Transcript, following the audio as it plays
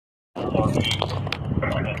I'm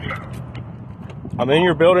in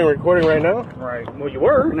your building recording right now? Right. Well, you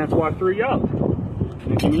were, and that's why I threw you out.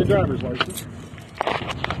 Give me your driver's license.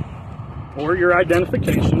 Or your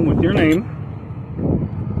identification with your name.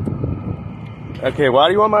 Okay, why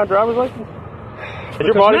do you want my driver's license?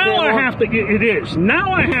 Because now I have to, it is.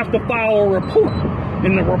 Now I have to file a report.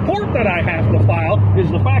 And the report that I have to file is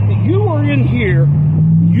the fact that you were in here,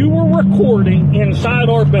 you were recording inside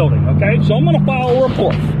our building, okay? So I'm going to file a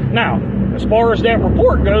report. Now, as far as that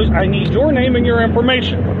report goes, I need your name and your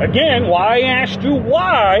information. Again, why I asked you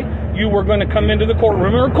why you were going to come into the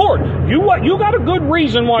courtroom and record. You got a good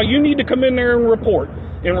reason why you need to come in there and report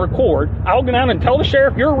and record. I'll go down and tell the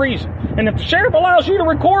sheriff your reason. And if the sheriff allows you to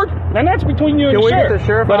record, then that's between you and the sheriff. Get the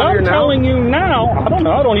sheriff but out I'm here telling now? you now, I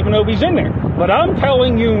don't even know if he's in there. But I'm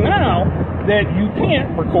telling you now that you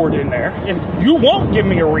can't record in there. And you won't give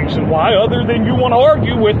me a reason why other than you want to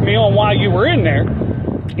argue with me on why you were in there.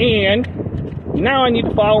 And now I need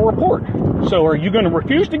to file a report. So are you going to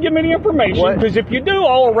refuse to give me the information? Because if you do,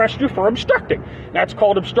 I'll arrest you for obstructing. That's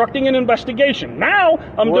called obstructing an investigation. Now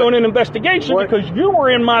I'm doing an investigation because you were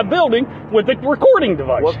in my building with a recording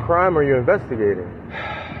device. What crime are you investigating?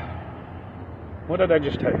 What did I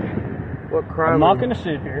just tell you? What crime? I'm not going to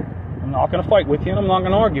sit here. I'm not going to fight with you, and I'm not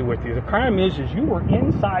going to argue with you. The crime is you were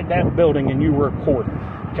inside that building and you were recording.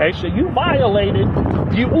 Okay, so you violated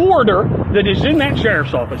the order that is in that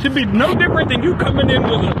sheriff's office. It'd be no different than you coming in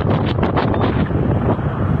with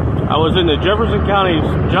I was in the Jefferson County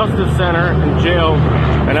Justice Center in jail,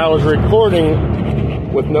 and I was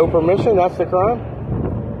recording with no permission. That's the crime?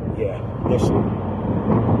 Yeah, listen.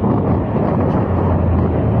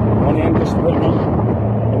 I want to end this right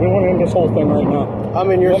now. We want to end this whole thing right now. I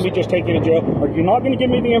mean, you want me to just take you to jail? Are you not going to give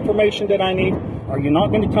me the information that I need? Are you not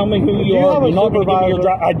going to tell me who you are? You're not going to give me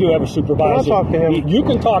your I do have a supervisor. Can I talk to him? You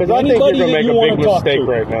can talk to anybody that you want to talk to.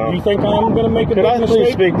 Right now. You think I'm going to make a big mistake? Could I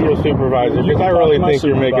please speak to your supervisor? Because I really think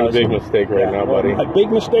you're making a big mistake right now, buddy. A big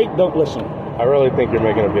mistake? Don't listen. I really think you're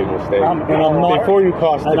making a big mistake. And I'm not, before you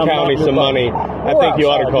cost the county some money, I think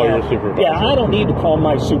you ought to call your supervisor. Yeah, I don't need to call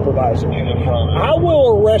my supervisor. I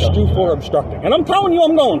will arrest you for obstructing. And I'm telling you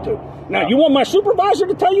I'm going to. Now, you want my supervisor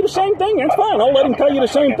to tell you the same thing? That's fine. I'll let him tell you the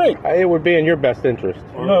same thing. It would be in your best interest.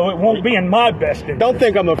 No, it won't be in my best interest. Don't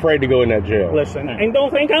think I'm afraid to go in that jail. Listen, and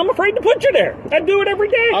don't think I'm afraid to put you there. I do it every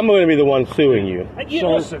day. I'm going to be the one suing you.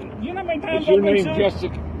 Listen, you know how many times Is your name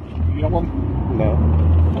Jessica? You know him? No.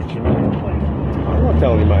 What's your name? I'm not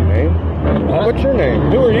telling you my name. What's your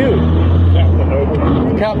name? Who are you? Captain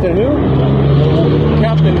Noble. Captain who?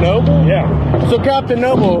 Captain Noble? Yeah. So Captain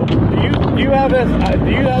Noble, do you have this? Do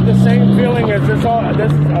you have the same feeling as this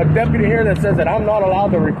deputy here that says that I'm not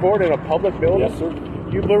allowed to record in a public building? Yes, sir.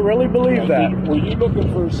 You really believe that? Were you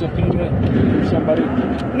looking for a subpoena for somebody?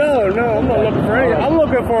 No, I'm not looking for any. I'm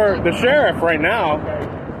looking for the sheriff right now.